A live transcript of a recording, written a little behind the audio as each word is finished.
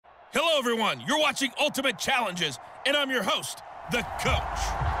Hello, everyone. You're watching Ultimate Challenges, and I'm your host, the Coach.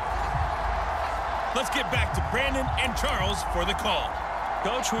 Let's get back to Brandon and Charles for the call.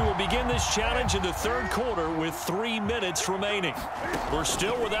 Coach, we will begin this challenge in the third quarter with 3 minutes remaining. We're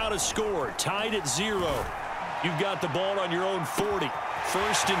still without a score, tied at 0. You've got the ball on your own 40.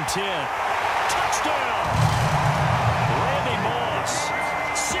 1st and 10. Touchdown! Randy Moss,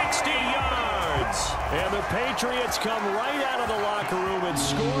 60 yards. And the Patriots come right out of the locker room and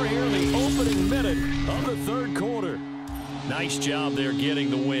score here in the opening minute of the third quarter. Nice job there getting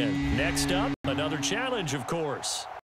the win. Next up, another challenge, of course.